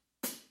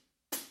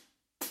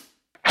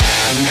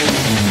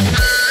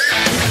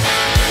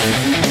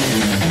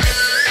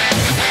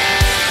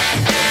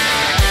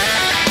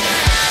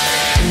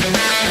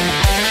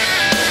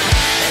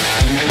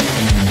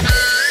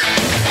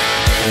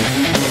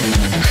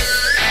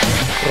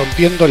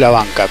Rompiendo la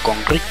banca con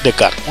Rick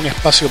Descartes, un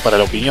espacio para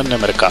la opinión de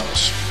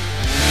mercados.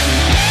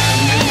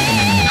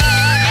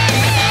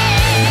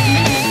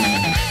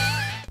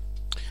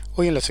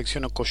 Hoy en la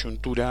sección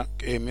coyuntura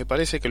me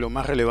parece que lo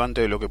más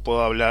relevante de lo que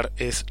puedo hablar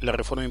es la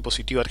reforma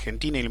impositiva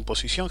argentina y la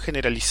imposición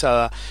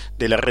generalizada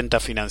de la renta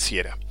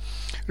financiera.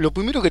 Lo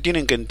primero que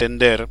tienen que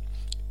entender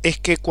es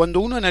que cuando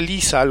uno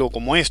analiza algo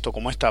como esto,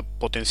 como esta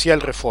potencial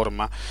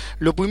reforma,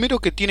 lo primero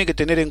que tiene que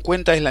tener en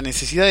cuenta es la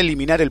necesidad de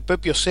eliminar el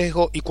propio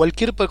sesgo y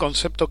cualquier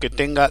preconcepto que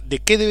tenga de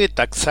qué debe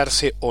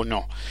taxarse o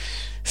no.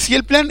 Si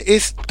el plan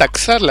es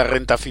taxar la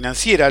renta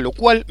financiera, lo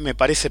cual me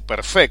parece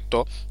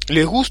perfecto,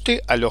 les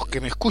guste a los que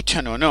me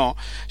escuchan o no,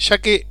 ya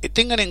que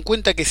tengan en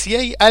cuenta que si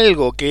hay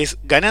algo que es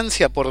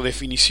ganancia por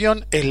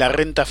definición es la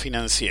renta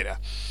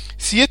financiera.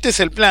 Si este es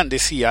el plan,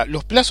 decía,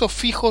 los plazos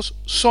fijos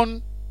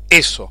son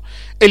eso.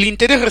 El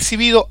interés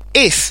recibido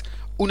es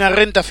una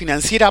renta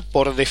financiera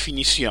por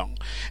definición.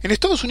 En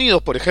Estados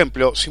Unidos, por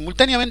ejemplo,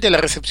 simultáneamente a la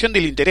recepción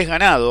del interés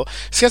ganado,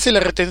 se hace la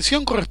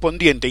retención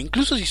correspondiente,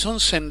 incluso si son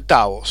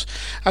centavos.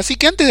 Así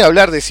que antes de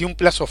hablar de si un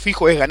plazo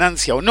fijo es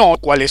ganancia o no,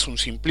 cual es un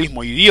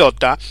simplismo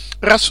idiota,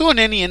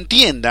 razonen y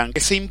entiendan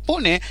que se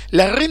impone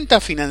la renta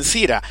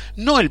financiera,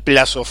 no el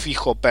plazo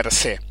fijo per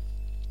se.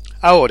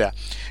 Ahora,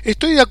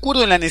 estoy de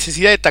acuerdo en la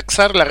necesidad de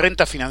taxar la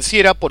renta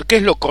financiera porque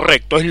es lo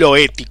correcto, es lo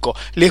ético,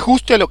 les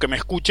guste a lo que me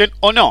escuchen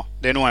o no,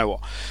 de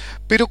nuevo.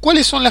 Pero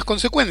 ¿cuáles son las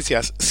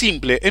consecuencias?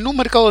 Simple, en un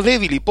mercado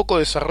débil y poco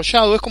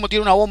desarrollado es como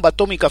tiene una bomba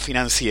atómica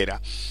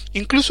financiera.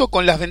 Incluso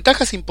con las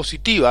ventajas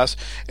impositivas,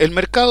 el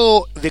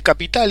mercado de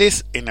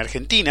capitales en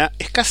Argentina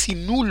es casi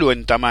nulo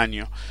en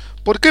tamaño.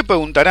 ¿Por qué?,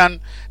 preguntarán.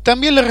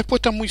 También la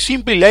respuesta es muy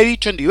simple y la he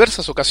dicho en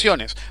diversas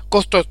ocasiones.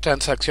 Costos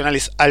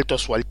transaccionales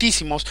altos o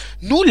altísimos,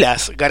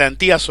 nulas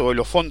garantías sobre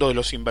los fondos de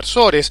los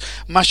inversores,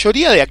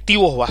 mayoría de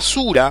activos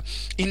basura,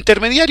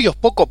 intermediarios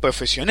poco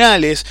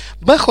profesionales,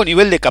 bajo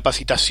nivel de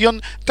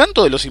capacitación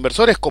tanto de los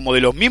inversores como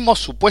de los mismos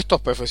supuestos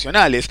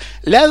profesionales,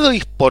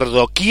 ladris por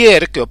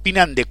doquier que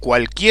opinan de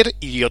cualquier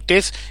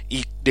idiotez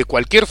y de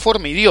cualquier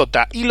forma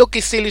idiota y lo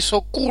que se les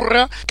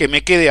ocurra que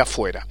me quede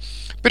afuera.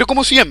 Pero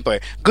como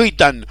siempre,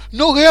 gritan,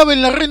 no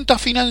graben la renta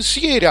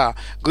financiera,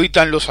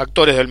 gritan los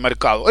actores del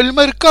mercado. El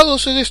mercado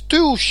se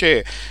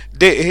destruye.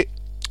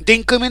 De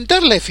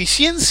incrementar la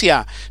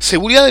eficiencia,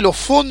 seguridad de los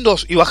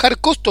fondos y bajar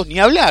costos ni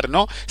hablar,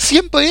 ¿no?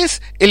 Siempre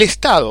es el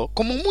Estado,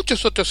 como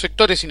muchos otros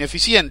sectores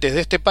ineficientes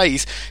de este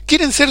país,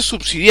 quieren ser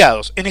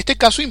subsidiados, en este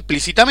caso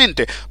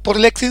implícitamente, por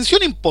la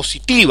exención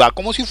impositiva,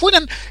 como si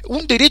fueran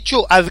un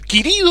derecho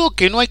adquirido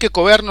que no hay que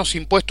cobrarnos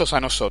impuestos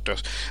a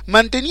nosotros,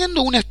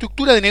 manteniendo una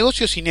estructura de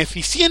negocios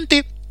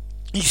ineficiente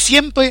y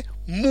siempre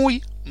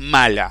muy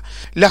mala.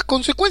 Las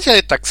consecuencias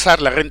de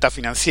taxar la renta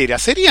financiera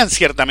serían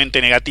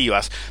ciertamente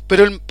negativas,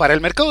 pero para el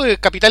mercado de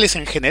capitales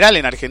en general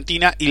en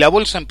Argentina y la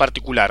bolsa en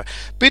particular.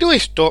 Pero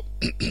esto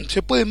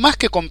se puede más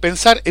que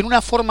compensar en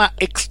una forma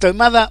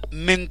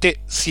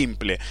extremadamente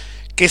simple: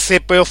 que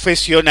se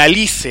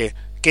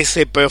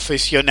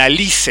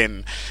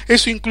profesionalicen.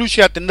 Eso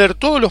incluye atender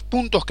todos los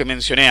puntos que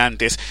mencioné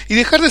antes y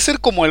dejar de ser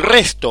como el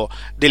resto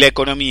de la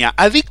economía,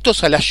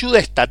 adictos a la ayuda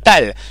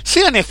estatal.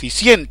 Sean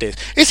eficientes.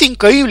 Es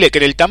increíble que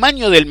en el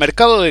tamaño del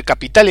mercado de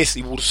capitales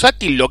y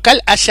bursátil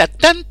local haya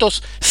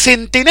tantos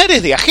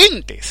centenares de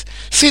agentes,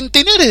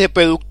 centenares de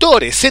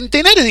productores,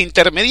 centenares de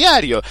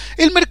intermediarios.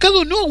 El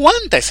mercado no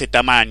aguanta ese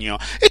tamaño.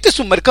 Este es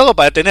un mercado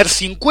para tener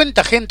 50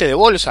 agentes de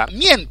bolsa.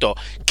 Miento,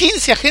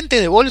 15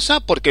 agentes de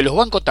bolsa porque los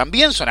bancos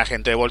también son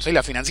agentes de bolsa y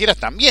las financieras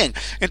también.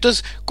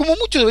 Entonces, como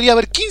mucho debería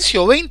haber 15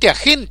 o 20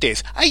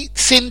 agentes. Hay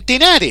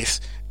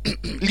centenares,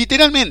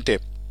 literalmente.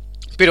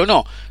 Pero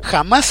no,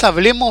 jamás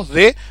hablemos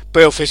de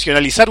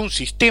profesionalizar un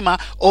sistema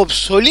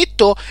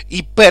obsoleto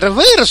y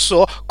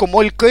perverso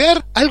como el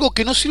crear algo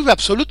que no sirve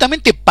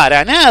absolutamente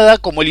para nada,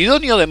 como el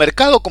idóneo de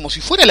mercado, como si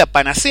fuera la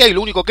panacea y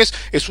lo único que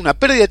es una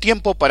pérdida de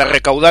tiempo para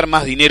recaudar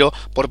más dinero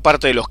por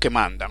parte de los que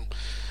mandan.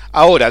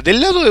 Ahora,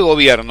 del lado de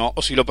gobierno,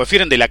 o si lo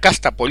prefieren de la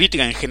casta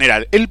política en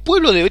general, el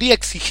pueblo debería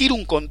exigir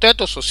un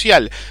contrato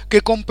social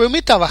que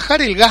comprometa a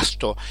bajar el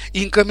gasto,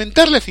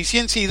 incrementar la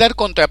eficiencia y dar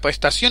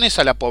contraprestaciones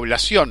a la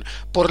población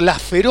por la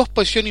feroz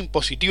presión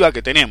impositiva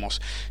que tenemos.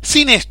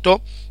 Sin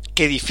esto,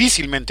 que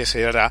difícilmente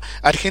se dará,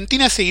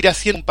 Argentina seguirá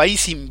siendo un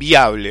país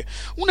inviable.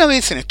 Una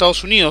vez en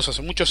Estados Unidos,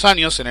 hace muchos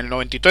años, en el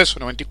 93 o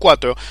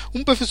 94,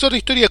 un profesor de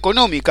historia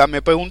económica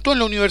me preguntó en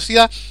la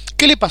universidad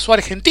 ¿qué le pasó a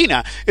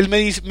Argentina? Él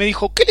me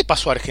dijo, ¿qué le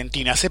pasó a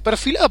Argentina? Se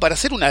perfilaba para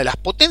ser una de las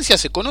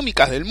potencias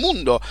económicas del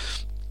mundo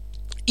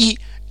y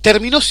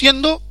terminó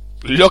siendo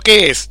lo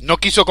que es. No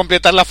quiso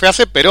completar la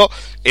frase, pero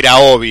era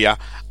obvia.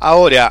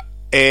 Ahora,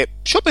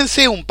 yo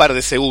pensé un par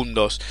de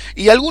segundos,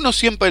 y a algunos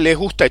siempre les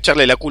gusta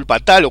echarle la culpa a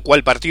tal o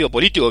cual partido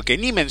político que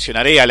ni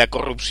mencionaré, a la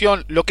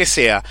corrupción, lo que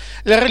sea.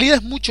 La realidad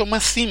es mucho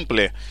más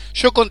simple.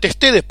 Yo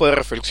contesté después de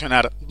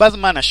reflexionar: bad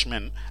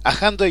management,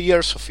 100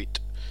 years of it.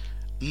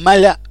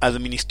 Mala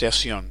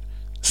administración.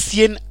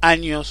 100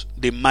 años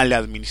de mala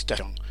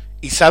administración.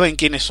 ¿Y saben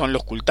quiénes son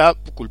los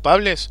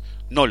culpables?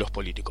 No los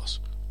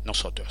políticos,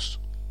 nosotros.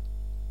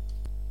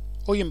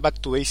 Hoy en Back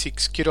to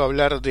Basics quiero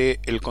hablar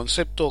del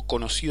concepto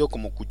conocido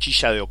como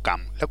cuchilla de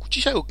Occam. La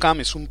cuchilla de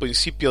Occam es un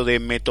principio de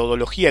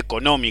metodología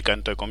económica,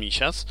 entre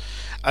comillas,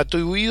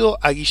 atribuido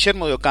a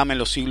Guillermo de Occam en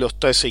los siglos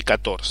XIII y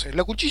XIV.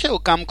 La cuchilla de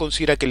Occam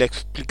considera que la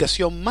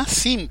explicación más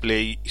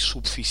simple y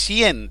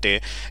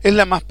suficiente es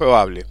la más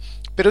probable,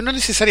 pero no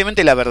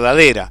necesariamente la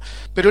verdadera.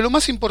 Pero lo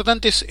más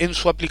importante en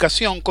su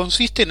aplicación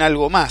consiste en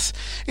algo más,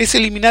 es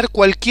eliminar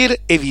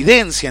cualquier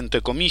evidencia,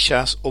 entre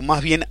comillas, o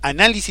más bien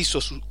análisis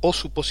o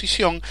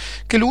suposición,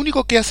 que lo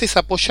único que hace es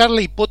apoyar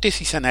la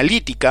hipótesis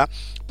analítica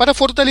para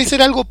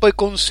fortalecer algo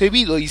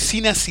preconcebido y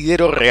sin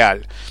asidero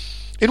real.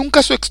 En un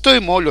caso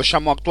extremo, lo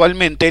llamo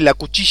actualmente la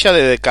cuchilla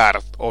de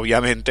Descartes,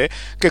 obviamente,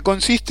 que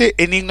consiste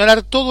en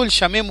ignorar todo el,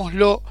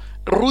 llamémoslo,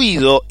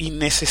 ruido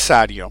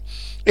innecesario.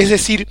 Es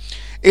decir,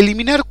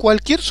 eliminar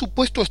cualquier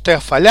supuesto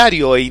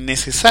estrafalario e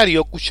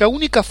innecesario cuya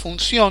única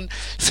función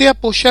sea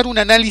apoyar un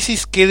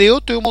análisis que de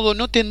otro modo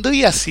no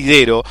tendría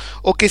asidero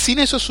o que sin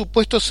esos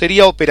supuestos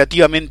sería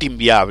operativamente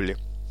inviable.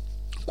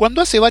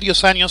 Cuando hace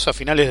varios años, a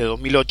finales de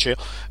 2008,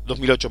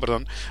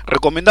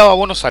 recomendaba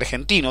bonos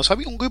argentinos,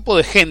 había un grupo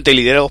de gente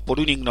liderados por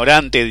un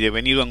ignorante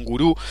devenido en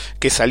gurú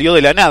que salió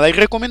de la nada y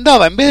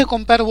recomendaba, en vez de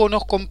comprar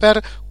bonos,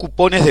 comprar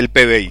cupones del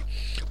PBI.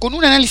 Con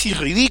un análisis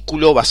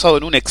ridículo basado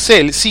en un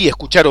Excel, sí,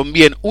 escucharon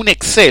bien, un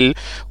Excel,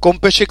 con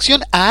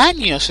proyección a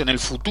años en el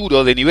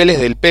futuro de niveles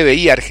del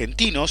PBI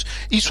argentinos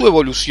y su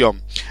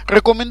evolución.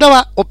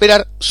 Recomendaba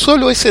operar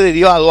solo ese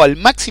derivado al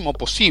máximo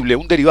posible,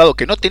 un derivado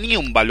que no tenía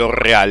un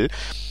valor real,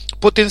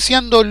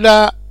 potenciando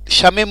la,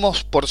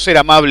 llamemos por ser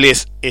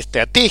amables,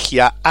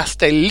 estrategia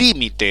hasta el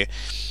límite,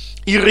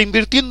 y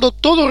reinvirtiendo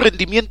todo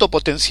rendimiento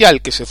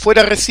potencial que se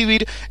fuera a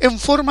recibir en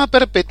forma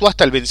perpetua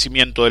hasta el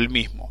vencimiento del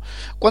mismo.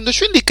 Cuando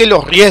yo indiqué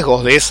los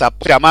riesgos de esa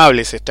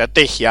amables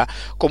estrategia,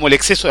 como el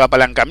exceso de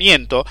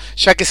apalancamiento,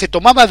 ya que se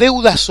tomaba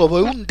deuda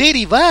sobre un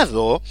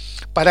derivado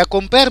para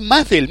comprar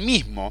más del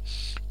mismo,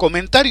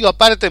 comentario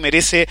aparte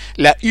merece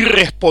la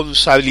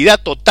irresponsabilidad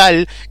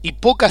total y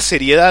poca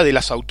seriedad de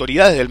las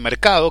autoridades del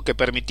mercado que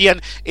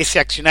permitían ese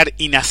accionar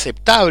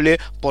inaceptable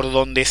por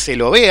donde se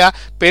lo vea,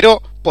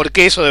 pero ¿por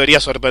qué eso debería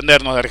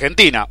sorprendernos de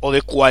Argentina o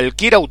de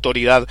cualquier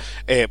autoridad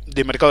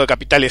de mercado de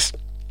capitales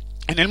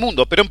en el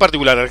mundo, pero en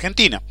particular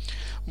Argentina?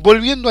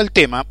 Volviendo al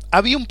tema,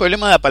 había un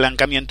problema de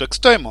apalancamiento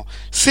extremo,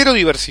 cero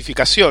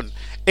diversificación,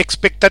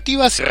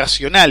 expectativas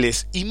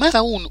irracionales y más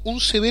aún un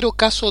severo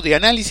caso de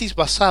análisis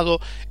basado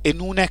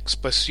en una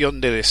expresión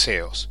de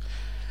deseos.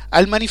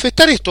 Al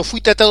manifestar esto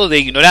fui tratado de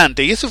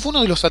ignorante y ese fue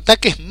uno de los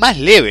ataques más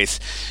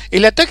leves.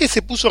 El ataque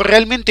se puso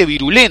realmente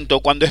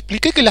virulento cuando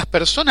expliqué que las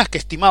personas que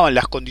estimaban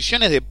las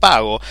condiciones de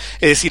pago,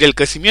 es decir, el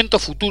crecimiento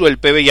futuro del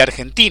PBI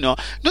argentino,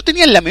 no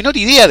tenían la menor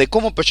idea de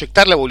cómo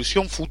proyectar la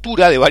evolución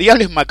futura de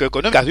variables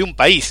macroeconómicas de un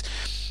país.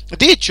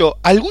 De hecho,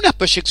 algunas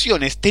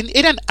proyecciones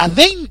eran a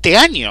 20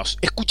 años,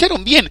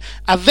 escucharon bien,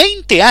 a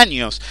 20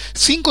 años,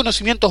 sin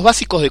conocimientos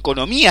básicos de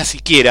economía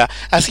siquiera,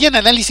 hacían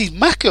análisis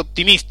más que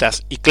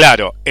optimistas, y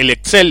claro, el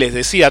Excel les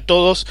decía a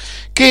todos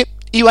que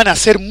iban a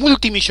ser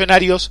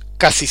multimillonarios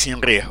casi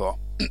sin riesgo.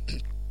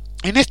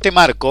 En este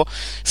marco,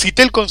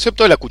 cité el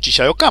concepto de la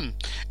cuchilla de Occam.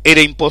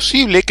 Era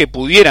imposible que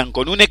pudieran,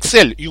 con un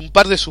Excel y un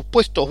par de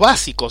supuestos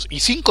básicos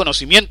y sin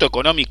conocimiento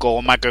económico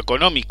o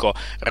macroeconómico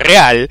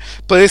real,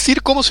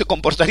 predecir cómo se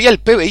comportaría el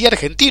PBI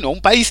argentino,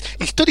 un país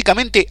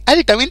históricamente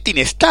altamente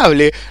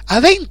inestable, a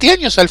 20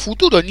 años al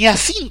futuro, ni a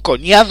 5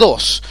 ni a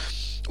 2.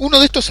 Uno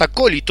de estos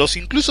acólitos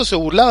incluso se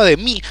burlaba de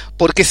mí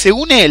porque,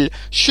 según él,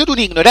 yo era un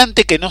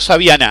ignorante que no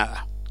sabía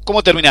nada.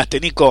 ¿Cómo terminaste,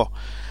 Nico?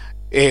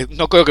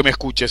 No creo que me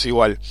escuches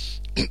igual.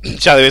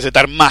 Ya debes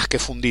estar más que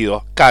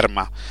fundido.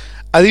 Karma.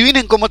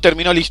 Adivinen cómo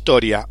terminó la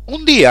historia.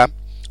 Un día,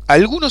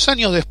 algunos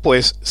años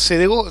después, se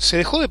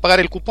dejó de pagar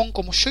el cupón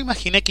como yo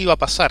imaginé que iba a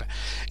pasar.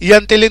 Y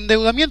ante el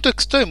endeudamiento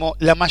extremo,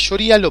 la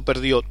mayoría lo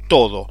perdió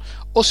todo.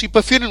 O si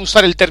prefieren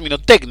usar el término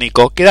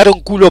técnico, quedaron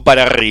culo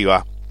para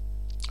arriba.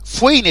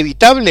 ¿Fue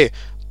inevitable?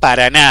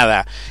 Para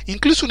nada.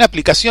 Incluso una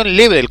aplicación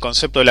leve del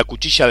concepto de la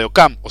cuchilla de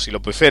Occam, o si lo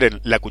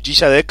prefieren, la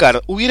cuchilla de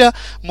Descartes, hubiera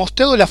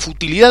mostrado la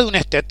futilidad de una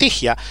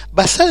estrategia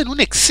basada en un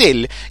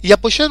Excel y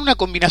apoyada en una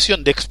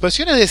combinación de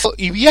expresiones de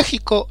y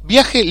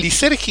viaje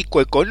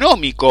lisérgico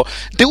económico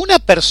de una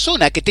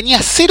persona que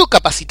tenía cero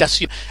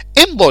capacitación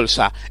en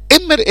bolsa,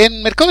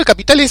 en mercado de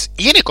capitales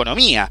y en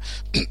economía.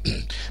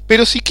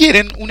 Pero si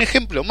quieren un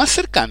ejemplo más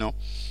cercano,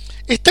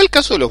 está el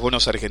caso de los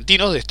bonos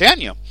argentinos de este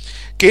año,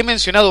 que he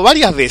mencionado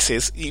varias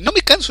veces y no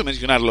me canso de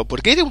mencionarlo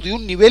porque era de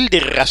un nivel de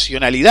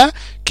racionalidad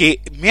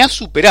que me ha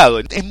superado.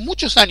 En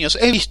muchos años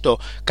he visto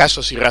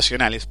casos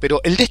irracionales,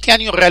 pero el de este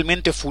año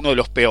realmente fue uno de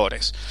los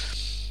peores.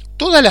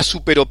 Toda la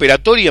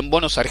superoperatoria en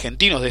bonos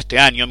argentinos de este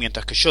año,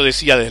 mientras que yo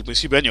decía desde el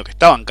principio de año que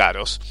estaban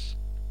caros,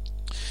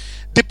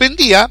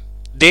 dependía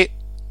de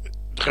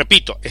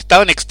repito,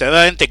 estaban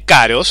extremadamente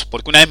caros,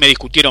 porque una vez me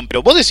discutieron,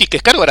 pero vos decís que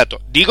es caro o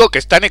barato. Digo que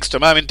están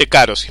extremadamente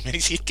caros, y me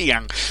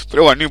insistían,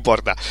 pero bueno, no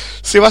importa.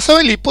 Se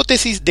basaba en la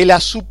hipótesis de la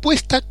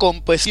supuesta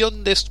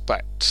compresión de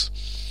spreads,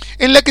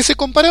 en la que se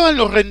comparaban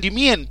los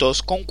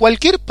rendimientos con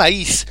cualquier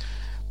país,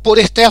 por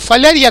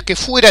estrafalaria que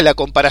fuera la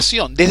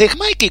comparación, desde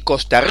Jamaica y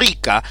Costa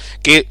Rica,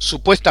 que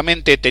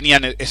supuestamente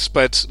tenían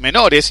spreads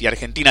menores, y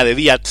Argentina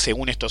debía,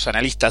 según estos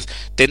analistas,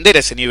 tender a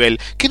ese nivel,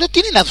 que no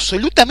tienen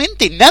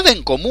absolutamente nada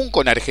en común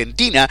con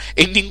Argentina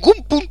en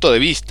ningún punto de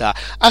vista.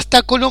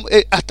 Hasta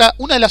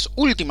una de las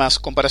últimas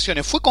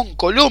comparaciones fue con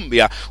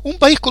Colombia, un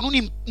país con una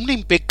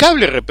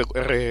impecable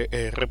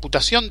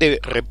reputación de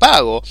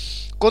repago,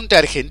 contra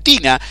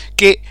Argentina,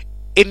 que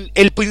en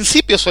el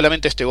principio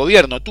solamente este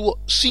gobierno tuvo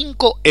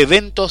 5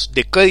 eventos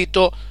de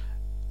crédito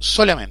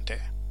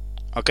solamente,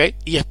 ¿ok?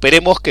 Y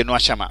esperemos que no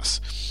haya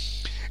más.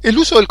 El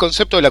uso del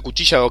concepto de la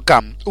cuchilla de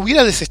Occam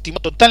hubiera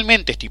desestimado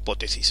totalmente esta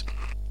hipótesis,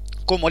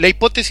 como la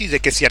hipótesis de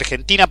que si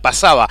Argentina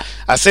pasaba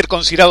a ser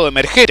considerado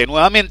emergente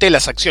nuevamente,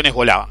 las acciones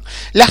volaban.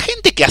 La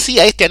gente que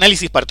hacía este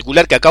análisis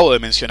particular que acabo de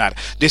mencionar,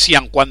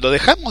 decían, cuando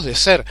dejamos de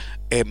ser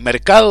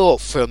mercado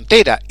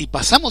frontera y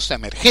pasamos a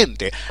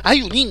emergente,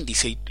 hay un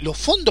índice y los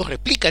fondos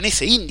replican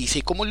ese índice,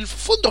 y como los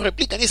fondos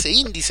replican ese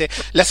índice,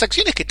 las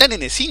acciones que están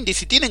en ese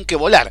índice tienen que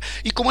volar,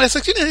 y como las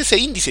acciones de ese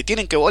índice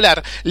tienen que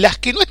volar, las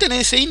que no están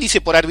en ese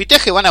índice por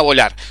arbitraje van a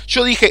volar.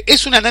 Yo dije,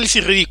 es un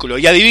análisis ridículo,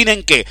 y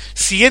adivinen qué,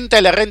 si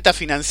entra la renta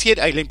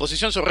financiera y la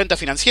imposición sobre renta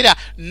financiera,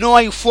 no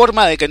hay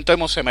forma de que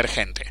entremos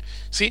emergente,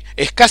 ¿sí?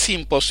 Es casi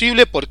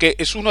imposible, porque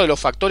es uno de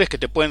los factores que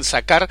te pueden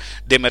sacar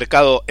de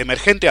mercado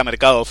emergente a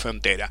mercado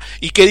frontera.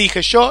 ¿Y qué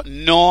dije yo?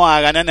 No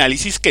hagan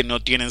análisis que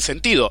no tienen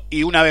sentido.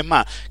 Y una vez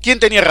más, ¿quién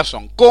tenía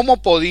razón?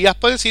 ¿Cómo podías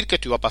decir que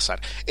esto iba a pasar?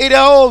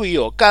 Era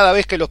obvio, cada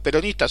vez que los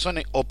peronistas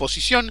son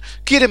oposición,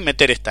 quieren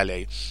meter esta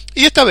ley.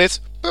 Y esta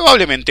vez,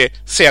 probablemente,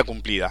 sea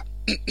cumplida.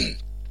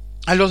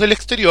 A los del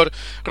exterior,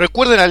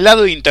 recuerden al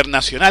lado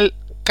internacional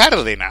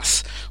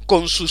Cárdenas,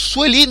 con su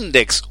Swell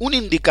Index, un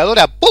indicador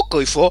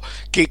apócrifo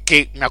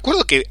que me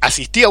acuerdo que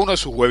asistí a uno de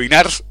sus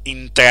webinars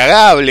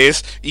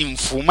intragables,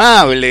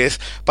 infumables,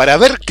 para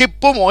ver qué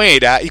pomo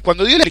era, y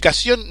cuando dio la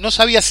explicación no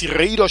sabía si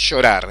reír o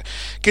llorar,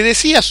 que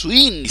decía su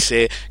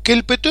índice que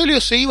el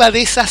petróleo se iba a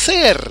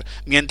deshacer,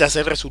 mientras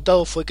el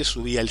resultado fue que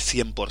subía el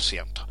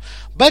 100%.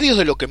 Varios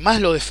de los que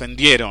más lo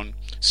defendieron,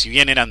 si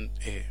bien eran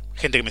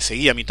gente que me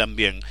seguía a mí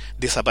también,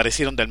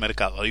 desaparecieron del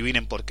mercado.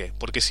 Adivinen por qué.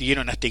 Porque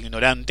siguieron a este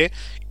ignorante,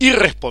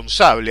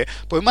 irresponsable.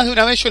 Pues más de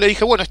una vez yo le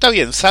dije, bueno, está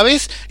bien,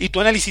 sabes, y tu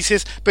análisis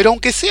es, pero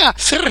aunque sea,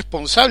 ser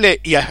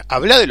responsable y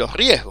habla de los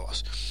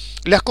riesgos.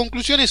 Las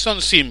conclusiones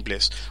son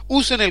simples.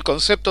 Usen el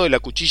concepto de la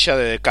cuchilla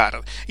de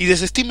Descartes y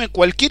desestimen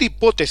cualquier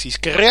hipótesis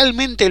que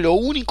realmente lo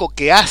único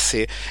que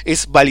hace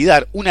es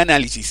validar un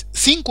análisis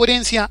sin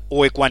coherencia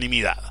o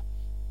ecuanimidad.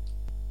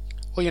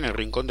 Hoy en el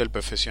Rincón del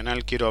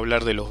Profesional quiero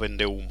hablar de los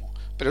vendehumo,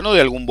 pero no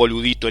de algún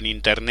boludito en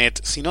internet,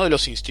 sino de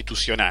los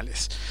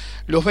institucionales.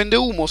 Los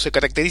vendehumos se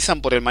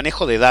caracterizan por el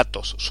manejo de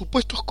datos,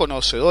 supuestos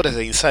conocedores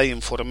de inside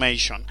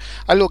information,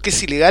 algo que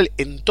es ilegal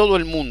en todo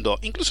el mundo,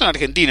 incluso en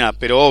Argentina,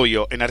 pero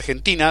obvio, en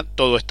Argentina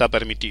todo está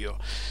permitido.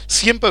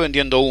 Siempre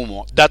vendiendo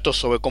humo, datos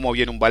sobre cómo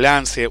viene un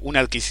balance,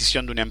 una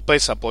adquisición de una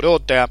empresa por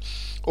otra,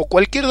 o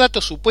cualquier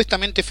dato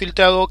supuestamente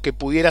filtrado que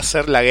pudiera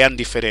hacer la gran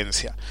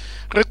diferencia.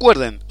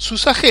 Recuerden,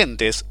 sus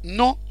agentes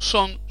no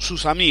son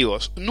sus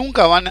amigos,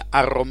 nunca van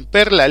a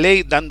romper la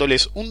ley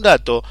dándoles un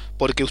dato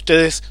porque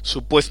ustedes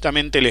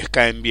supuestamente les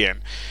caen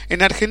bien.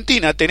 En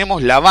Argentina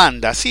tenemos la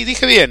banda, sí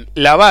dije bien,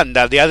 la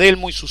banda de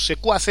Adelmo y sus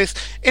secuaces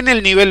en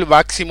el nivel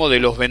máximo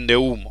de los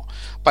vendehumo.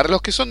 Para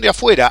los que son de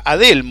afuera,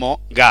 Adelmo,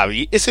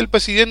 Gaby, es el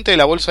presidente de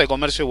la Bolsa de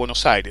Comercio de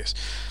Buenos Aires,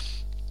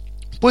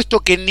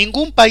 puesto que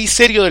ningún país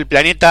serio del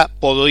planeta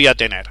podría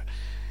tener.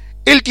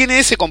 Él tiene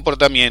ese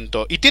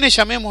comportamiento y tiene,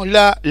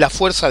 llamémosla, la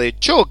fuerza de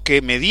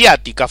choque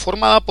mediática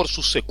formada por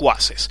sus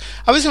secuaces.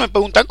 A veces me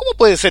preguntan, ¿cómo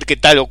puede ser que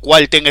tal o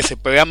cual tenga ese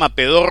programa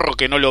pedorro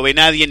que no lo ve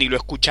nadie ni lo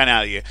escucha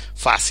nadie?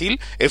 Fácil,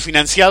 es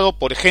financiado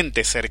por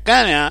gente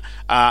cercana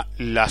a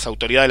las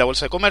autoridades de la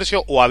Bolsa de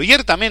Comercio o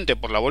abiertamente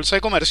por la Bolsa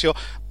de Comercio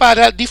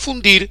para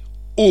difundir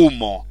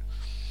humo.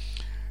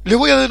 Les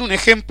voy a dar un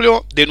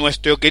ejemplo de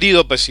nuestro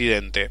querido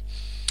presidente.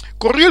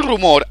 Corrió el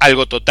rumor,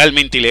 algo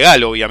totalmente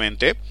ilegal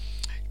obviamente,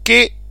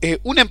 que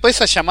una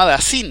empresa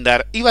llamada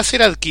Sindar iba a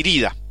ser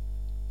adquirida.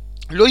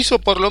 Lo hizo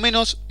por lo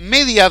menos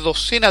media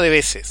docena de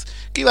veces,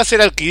 que iba a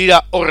ser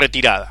adquirida o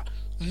retirada.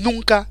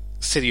 Nunca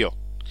se dio.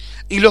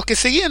 Y los que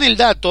seguían el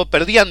dato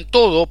perdían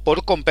todo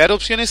por comprar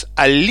opciones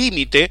al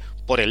límite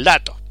por el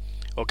dato.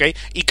 ¿Okay?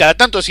 Y cada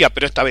tanto decía,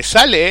 pero esta vez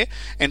sale,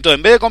 entonces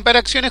en vez de comprar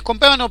acciones,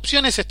 compraban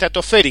opciones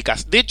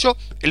estratosféricas. De hecho,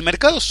 el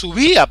mercado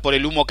subía por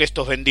el humo que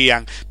estos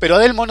vendían, pero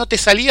Adelmo no te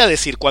salía a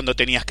decir cuándo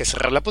tenías que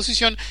cerrar la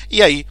posición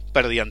y ahí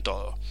perdían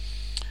todo.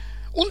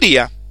 Un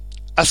día,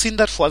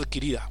 Sindar fue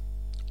adquirida,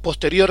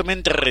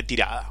 posteriormente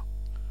retirada.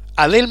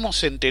 Adelmo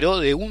se enteró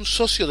de un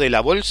socio de la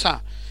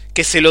bolsa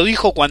que se lo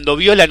dijo cuando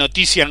vio la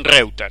noticia en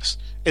Reuters.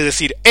 Es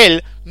decir,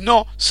 él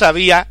no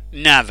sabía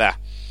nada.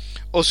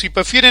 o si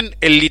prefieren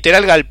el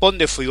literal galpón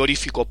de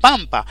frigorífico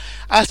Pampa,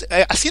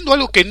 haciendo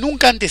algo que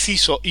nunca antes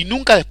hizo y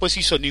nunca después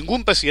hizo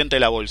ningún presidente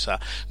de la bolsa.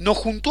 Nos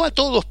juntó a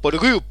todos por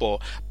grupo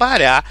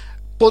para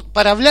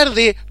hablar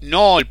de,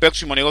 no, el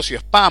próximo negocio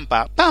es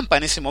Pampa. Pampa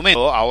en ese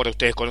momento, ahora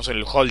ustedes conocen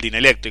el holding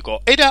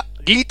eléctrico, era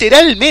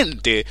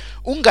literalmente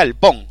un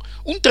galpón,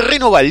 un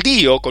terreno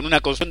baldío con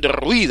una construcción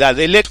derruida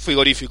del ex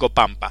frigorífico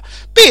Pampa.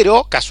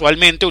 Pero,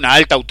 casualmente, una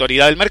alta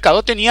autoridad del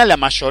mercado tenía la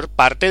mayor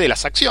parte de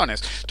las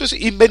acciones. Entonces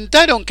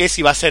inventaron que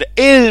ese iba a ser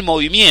el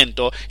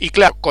movimiento, y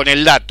claro, con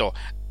el dato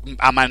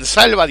a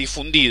mansalva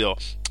difundido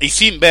y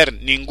sin ver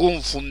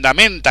ningún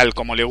fundamental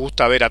como le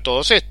gusta ver a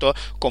todos esto,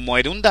 como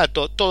era un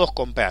dato, todos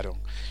compraron.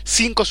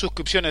 5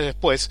 suscripciones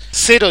después,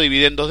 0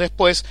 dividendos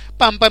después,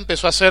 Pampa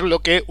empezó a hacer lo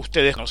que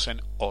ustedes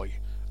conocen hoy.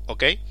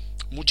 ¿Ok?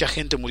 Mucha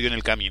gente murió en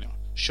el camino.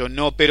 Yo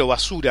no opero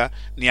basura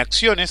ni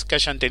acciones que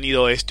hayan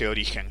tenido este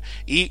origen.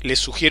 Y les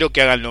sugiero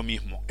que hagan lo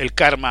mismo. El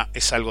karma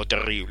es algo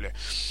terrible.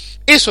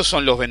 Esos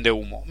son los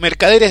vendehumo,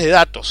 mercaderes de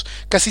datos,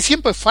 casi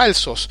siempre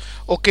falsos,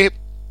 o que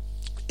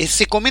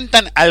se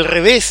comentan al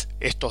revés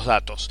estos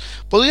datos.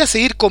 Podría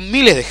seguir con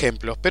miles de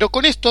ejemplos, pero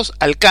con estos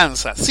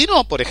alcanza. Si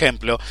no, por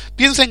ejemplo,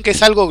 piensen que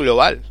es algo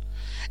global.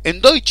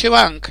 En Deutsche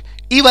Bank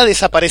iba a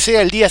desaparecer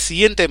al día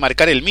siguiente de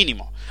marcar el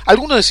mínimo.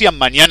 Algunos decían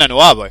mañana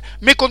no abre,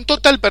 me contó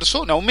tal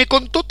persona, o me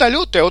contó tal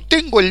otra, o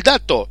tengo el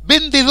dato,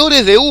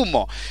 vendedores de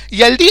humo.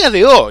 Y al día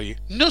de hoy,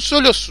 no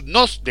solo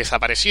nos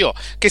desapareció,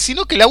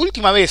 sino que la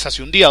última vez,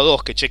 hace un día o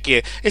dos que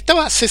chequeé,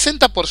 estaba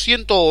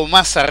 60% o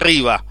más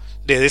arriba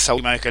desde esa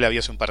última vez que la vi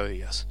hace un par de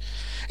días.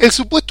 El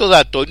supuesto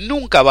dato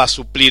nunca va a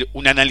suplir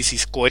un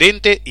análisis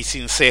coherente y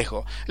sin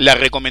sesgo. La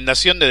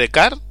recomendación de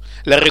Descartes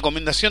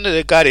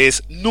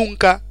es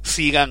nunca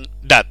sigan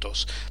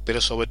datos, pero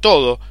sobre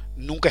todo,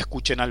 nunca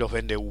escuchen a los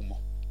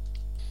vendehumo.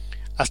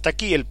 Hasta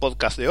aquí el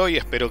podcast de hoy,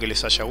 espero que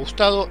les haya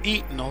gustado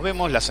y nos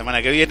vemos la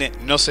semana que viene.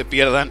 No se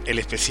pierdan el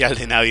especial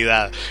de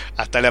Navidad.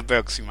 Hasta la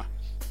próxima.